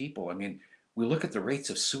many people. I mean, we look at the rates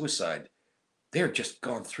of suicide, they're just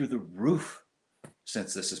gone through the roof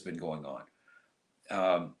since this has been going on.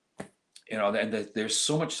 Um, and there's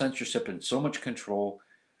so much censorship and so much control.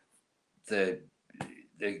 The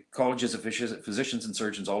colleges of physicians and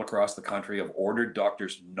surgeons all across the country have ordered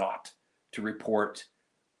doctors not to report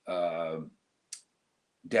uh,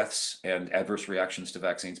 deaths and adverse reactions to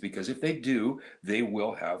vaccines, because if they do, they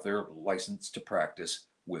will have their license to practice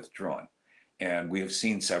withdrawn. And we have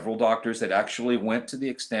seen several doctors that actually went to the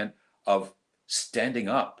extent of standing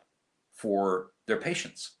up for their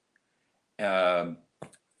patients. Um,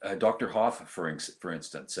 Dr. Hoff, for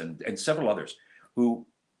instance, and several others who,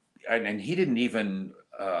 and he didn't even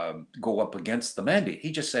go up against the mandate.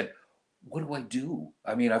 He just said, what do I do?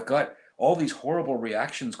 I mean, I've got all these horrible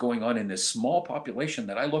reactions going on in this small population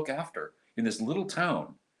that I look after in this little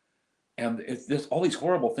town. And if all these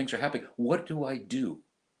horrible things are happening, what do I do?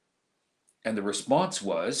 And the response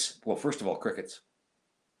was, well, first of all, crickets.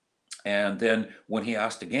 And then when he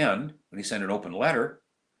asked again, when he sent an open letter,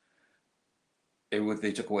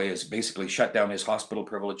 they took away his, basically shut down his hospital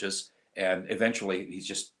privileges, and eventually he's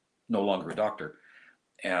just no longer a doctor.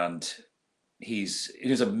 And it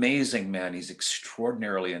is amazing, man. He's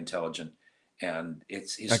extraordinarily intelligent, and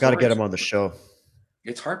his I got to get stories. him on the show.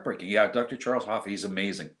 It's heartbreaking. Yeah, Dr. Charles Hoff, he's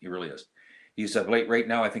amazing. He really is. He's right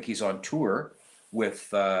now, I think he's on tour with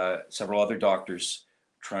several other doctors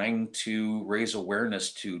trying to raise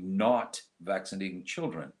awareness to not vaccinating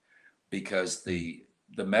children because Mm.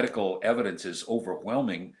 the medical evidence is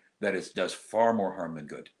overwhelming that it does far more harm than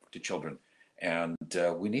good to children, and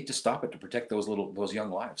we need to stop it to protect those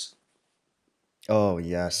young lives. Oh,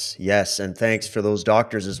 yes. Yes, and thanks for those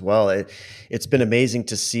doctors as well. It's been amazing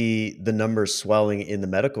to see the numbers swelling in the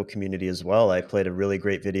medical community as well. I played a really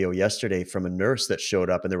great video yesterday from a nurse that showed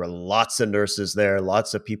up, and there were lots of nurses there,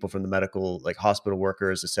 lots of people from the medical, like hospital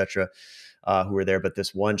workers, etc., who were there. But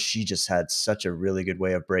this one, she just had such a really good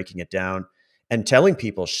way of breaking it down and telling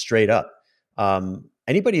people straight up.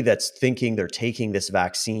 Anybody that's thinking they're taking this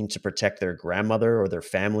vaccine to protect their grandmother or their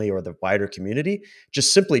family or the wider community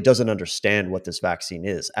just simply doesn't understand what this vaccine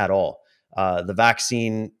is at all. The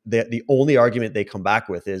vaccine, the only argument they come back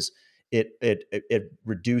with is it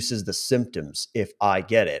reduces the symptoms if I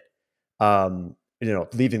get it.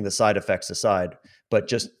 Leaving the side effects aside, but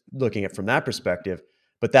just looking at it from that perspective.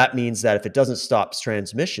 But that means that if it doesn't stop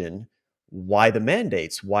transmission, why the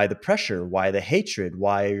mandates? Why the pressure? Why the hatred?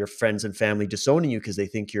 Why are your friends and family disowning you because they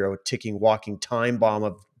think you're a ticking, walking time bomb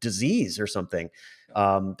of disease or something?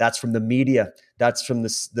 That's from the media. That's from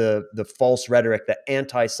the false rhetoric, the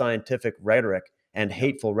anti-scientific rhetoric and Yeah.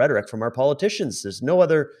 hateful rhetoric from our politicians. There's no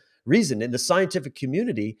other reason. In the scientific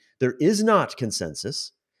community, there is not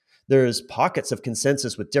consensus. There's pockets of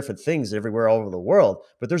consensus with different things everywhere all over the world,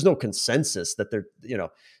 but there's no consensus that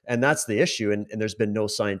and that's the issue. And there's been no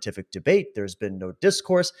scientific debate. There's been no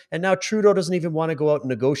discourse. And now Trudeau doesn't even want to go out and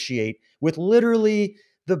negotiate with literally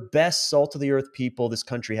the best salt of the earth people this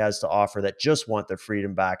country has to offer that just want their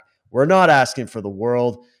freedom back. We're not asking for the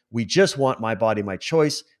world. We just want my body, my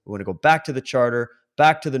choice. We want to go back to the charter,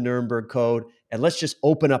 back to the Nuremberg Code, and let's just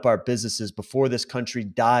open up our businesses before this country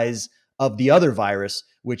dies of the other virus,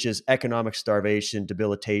 which is economic starvation,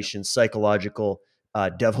 debilitation, psychological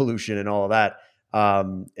devolution, and all of that.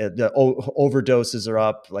 The overdoses are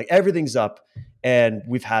up, like everything's up, and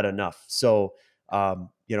we've had enough. So, I'm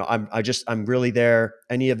really there.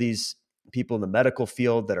 Any of these people in the medical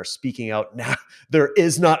field that are speaking out now, there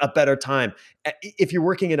is not a better time. If you're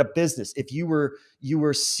working in a business, if you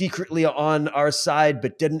were secretly on our side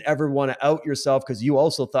but didn't ever want to out yourself because you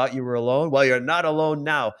also thought you were alone, well, you're not alone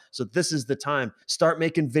now. So this is the time. Start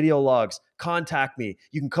making video logs. Contact me.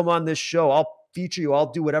 You can come on this show. I'll feature you.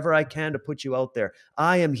 I'll do whatever I can to put you out there.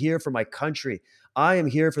 I am here for my country. I am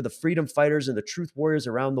here for the freedom fighters and the truth warriors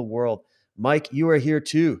around the world. Mike, you are here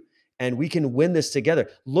too, and we can win this together.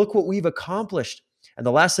 Look what we've accomplished. And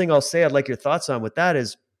the last thing I'll say, I'd like your thoughts on with that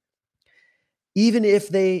is,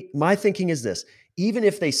 my thinking is this, even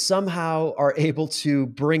if they somehow are able to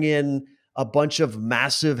bring in a bunch of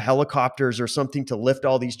massive helicopters or something to lift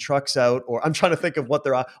all these trucks out, or I'm trying to think of what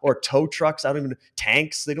they're, or tow trucks, I don't even,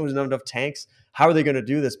 tanks, they don't even have enough tanks. How are they going to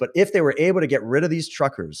do this? But if they were able to get rid of these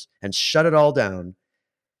truckers and shut it all down,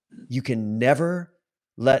 you can never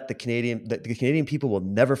let the Canadian people will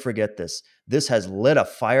never forget this. This has lit a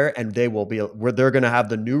fire, and they're going to have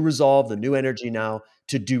the new resolve, the new energy now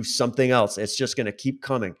to do something else. It's just going to keep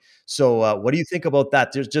coming. So, what do you think about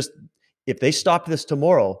that? There's just, if they stop this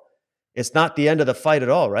tomorrow, it's not the end of the fight at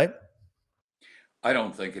all, right? I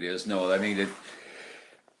don't think it is. No, I mean,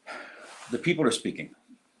 the people are speaking.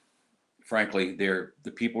 Frankly,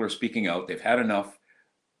 the people are speaking out. They've had enough.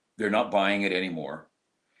 They're not buying it anymore.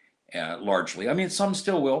 Largely, I mean, some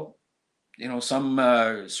still will. Some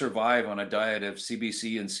survive on a diet of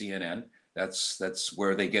CBC and CNN. That's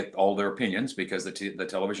where they get all their opinions because the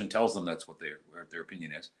television tells them that's what their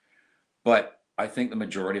opinion is. But I think the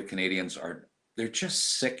majority of Canadians they're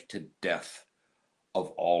just sick to death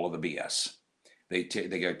of all of the BS. They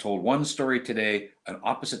get told one story today, an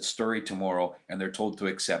opposite story tomorrow, and they're told to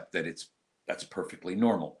accept that's perfectly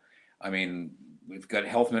normal. I mean, we've got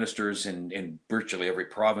health ministers in virtually every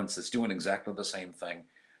province that's doing exactly the same thing.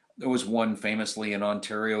 There was one famously in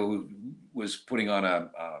Ontario who was putting on a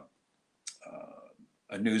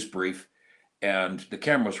news brief, and the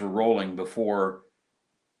cameras were rolling before,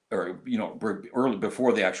 or early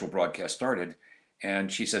before the actual broadcast started.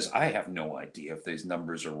 And she says, "I have no idea if these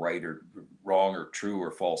numbers are right or wrong or true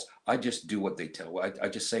or false. I just do what they tell. I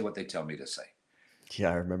just say what they tell me to say." Yeah,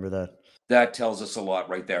 I remember that. That tells us a lot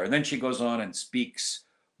right there. And then she goes on and speaks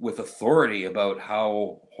with authority about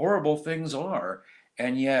how horrible things are,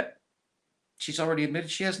 and yet she's already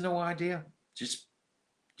admitted she has no idea. Just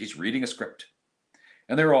she's reading a script,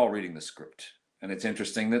 and they're all reading the script. And it's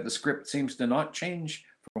interesting that the script seems to not change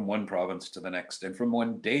from one province to the next and from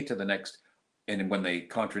one day to the next. And when they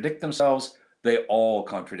contradict themselves, they all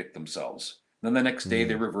contradict themselves. Then the next day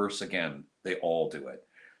they Mm. reverse again. They all do it.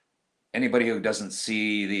 Anybody who doesn't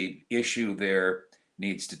see the issue there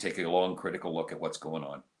needs to take a long, critical look at what's going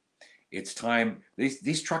on. It's time.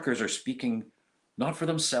 These truckers are speaking not for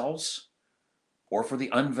themselves or for the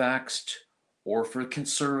unvaxxed or for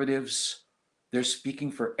conservatives. They're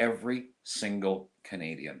speaking for every single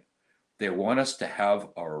Canadian. They want us to have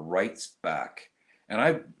our rights back. And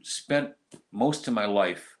I've spent most of my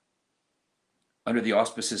life under the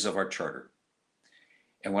auspices of our charter.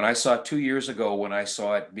 And when I saw 2 years ago, when I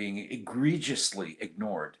saw it being egregiously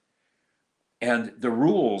ignored, and the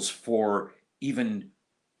rules for even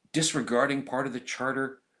disregarding part of the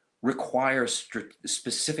charter require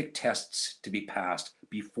specific tests to be passed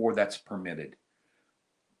before that's permitted.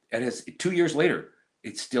 And it's 2 years later,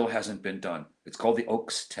 it still hasn't been done. It's called the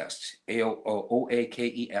Oakes test,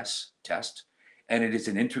 Oakes test, and it is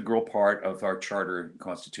an integral part of our charter and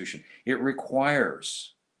constitution. It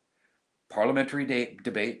requires parliamentary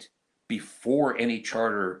debate before any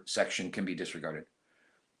charter section can be disregarded.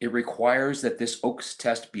 It requires that this Oakes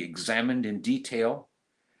test be examined in detail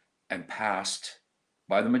and passed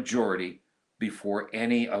by the majority before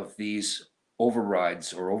any of these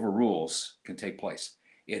overrides or overrules can take place.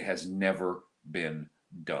 It has never been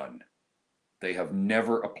done. They have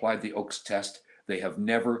never applied the Oakes test. They have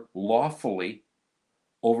never lawfully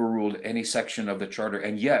overruled any section of the charter,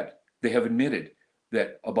 and yet they have admitted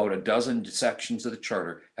that about a dozen sections of the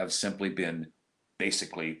charter have simply been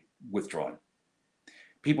basically withdrawn.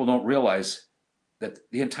 People don't realize that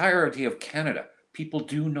the entirety of Canada, people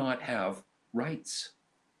do not have rights.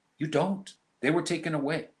 You don't. They were taken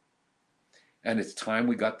away. And it's time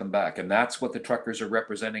we got them back. And that's what the truckers are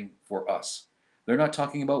representing for us. They're not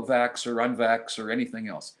talking about vax or unvax or anything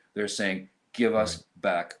else. They're saying, give us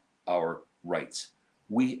back our rights.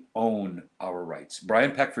 We own our rights.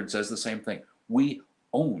 Brian Peckford says the same thing. We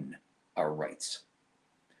own our rights.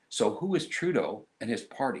 So who is Trudeau and his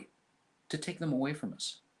party to take them away from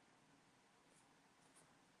us?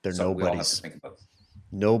 They're Something we all have to nobodies. think about.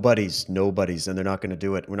 Nobody's, and they're not going to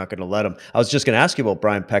do it. We're not going to let them. I was just going to ask you about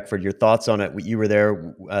Brian Peckford, your thoughts on it. You were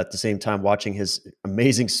there at the same time watching his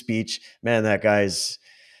amazing speech. Man, that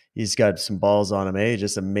he's got some balls on him, eh?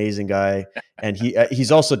 Just amazing guy. And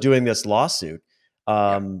he's also doing this lawsuit.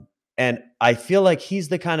 Yeah. And I feel like he's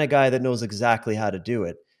the kind of guy that knows exactly how to do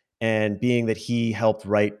it. And being that he helped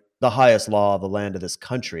write the highest law of the land of this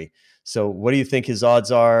country. So what do you think his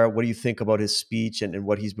odds are? What do you think about his speech and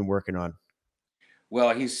what he's been working on?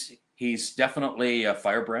 Well, he's definitely a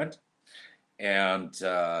firebrand, and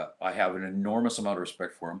I have an enormous amount of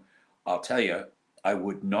respect for him. I'll tell you, I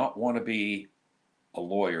would not want to be a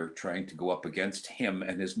lawyer trying to go up against him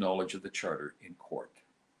and his knowledge of the charter in court,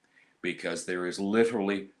 because there is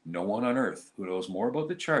literally no one on earth who knows more about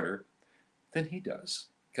the charter than he does,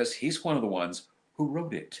 because he's one of the ones who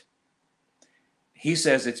wrote it. He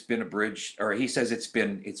says it's been abridged, or he says it's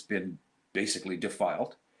been basically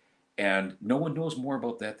defiled, and no one knows more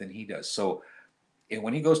about that than he does. So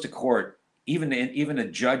when he goes to court, even a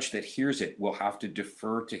judge that hears it will have to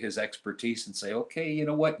defer to his expertise and say, okay, you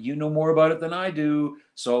know what, you know more about it than I do,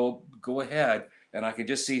 so go ahead. And I could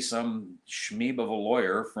just see some schmeeb of a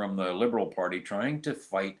lawyer from the Liberal Party trying to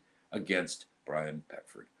fight against Brian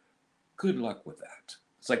Peckford. Good luck with that.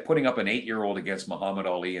 It's like putting up an 8-year-old against Muhammad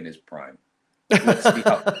Ali in his prime.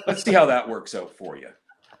 Let's see how that works out for you.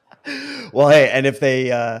 Well, hey, and if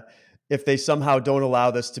they somehow don't allow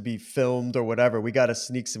this to be filmed or whatever, we got to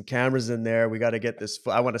sneak some cameras in there. We got to get this.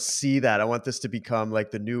 I want to see that. I want this to become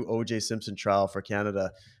like the new O.J. Simpson trial for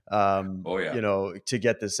Canada. Oh yeah. To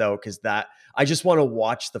get this out, because I just want to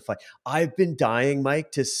watch the fight. I've been dying,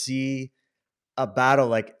 Mike, to see a battle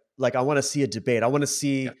like I want to see a debate. I want to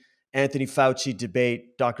see Anthony Fauci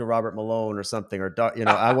debate Dr. Robert Malone or something, or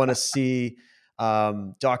I want to see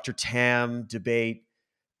Dr. Tam debate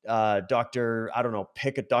Dr. I don't know,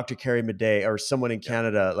 pick a Dr. Carrie Madej or someone in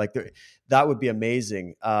Canada. Like that would be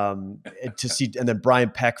amazing to see. And then Brian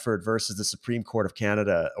Peckford versus the Supreme Court of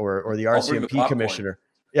Canada or the RCMP commissioner.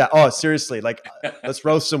 Yeah. Oh, seriously. Like let's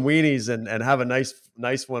roast some weenies and have a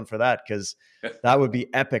nice one for that. Cause that would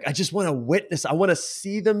be epic. I just want to witness. I want to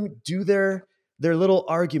see them do their little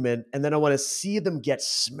argument. And then I want to see them get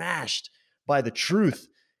smashed by the truth,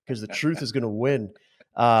 because the truth is going to win.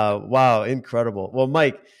 Wow. Incredible. Well,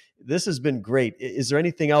 Mike, this has been great. Is there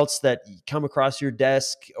anything else that come across your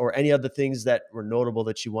desk or any other things that were notable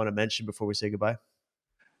that you want to mention before we say goodbye?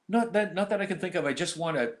 Not that I can think of. I just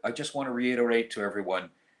want to reiterate to everyone.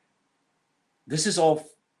 This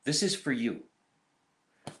is for you.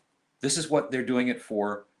 This is what they're doing it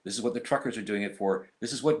for. This is what the truckers are doing it for.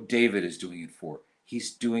 This is what David is doing it for.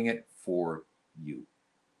 He's doing it for you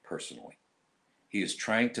personally. He is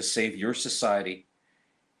trying to save your society.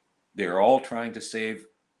 They're all trying to save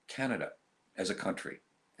Canada as a country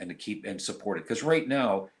and to keep and support it. Because right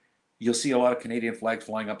now, you'll see a lot of Canadian flags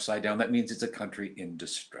flying upside down. That means it's a country in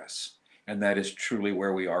distress. And that is truly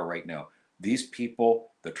where we are right now. These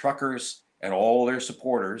people, the truckers, and all their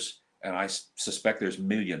supporters, and I suspect there's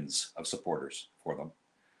millions of supporters for them,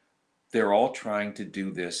 they're all trying to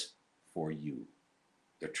do this for you.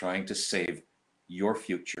 They're trying to save your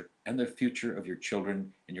future and the future of your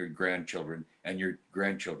children and your grandchildren and your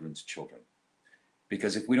grandchildren's children.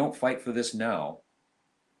 Because if we don't fight for this now,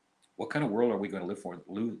 what kind of world are we going to live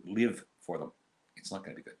for them? It's not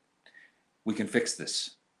going to be good. We can fix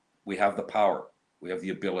this. We have the power, we have the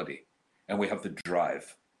ability, and we have the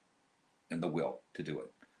drive and the will to do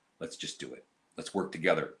it. Let's just do it. Let's work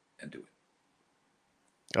together and do it.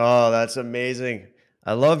 Oh, that's amazing.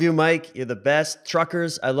 I love you, Mike. You're the best.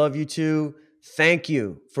 Truckers, I love you too. Thank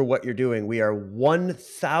you for what you're doing. We are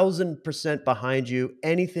 1000% behind you.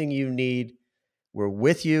 Anything you need, we're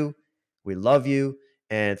with you. We love you.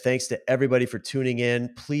 And thanks to everybody for tuning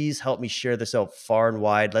in. Please help me share this out far and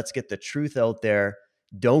wide. Let's get the truth out there.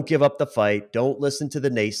 Don't give up the fight. Don't listen to the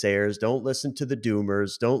naysayers. Don't listen to the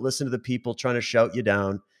doomers. Don't listen to the people trying to shout you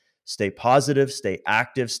down. Stay positive, stay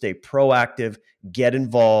active, stay proactive, get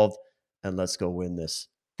involved, and let's go win this.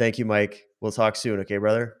 Thank you, Mike. We'll talk soon. Okay,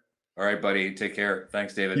 brother? All right, buddy. Take care.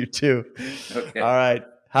 Thanks, You David. too. Okay. All right.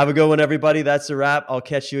 Have a good one, everybody. That's a wrap. I'll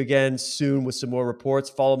catch you again soon with some more reports.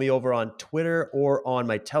 Follow me over on Twitter or on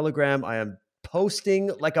my Telegram. I am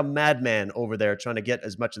posting like a madman over there, trying to get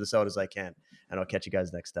as much of this out as I can. And I'll catch you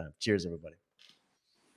guys next time. Cheers, everybody.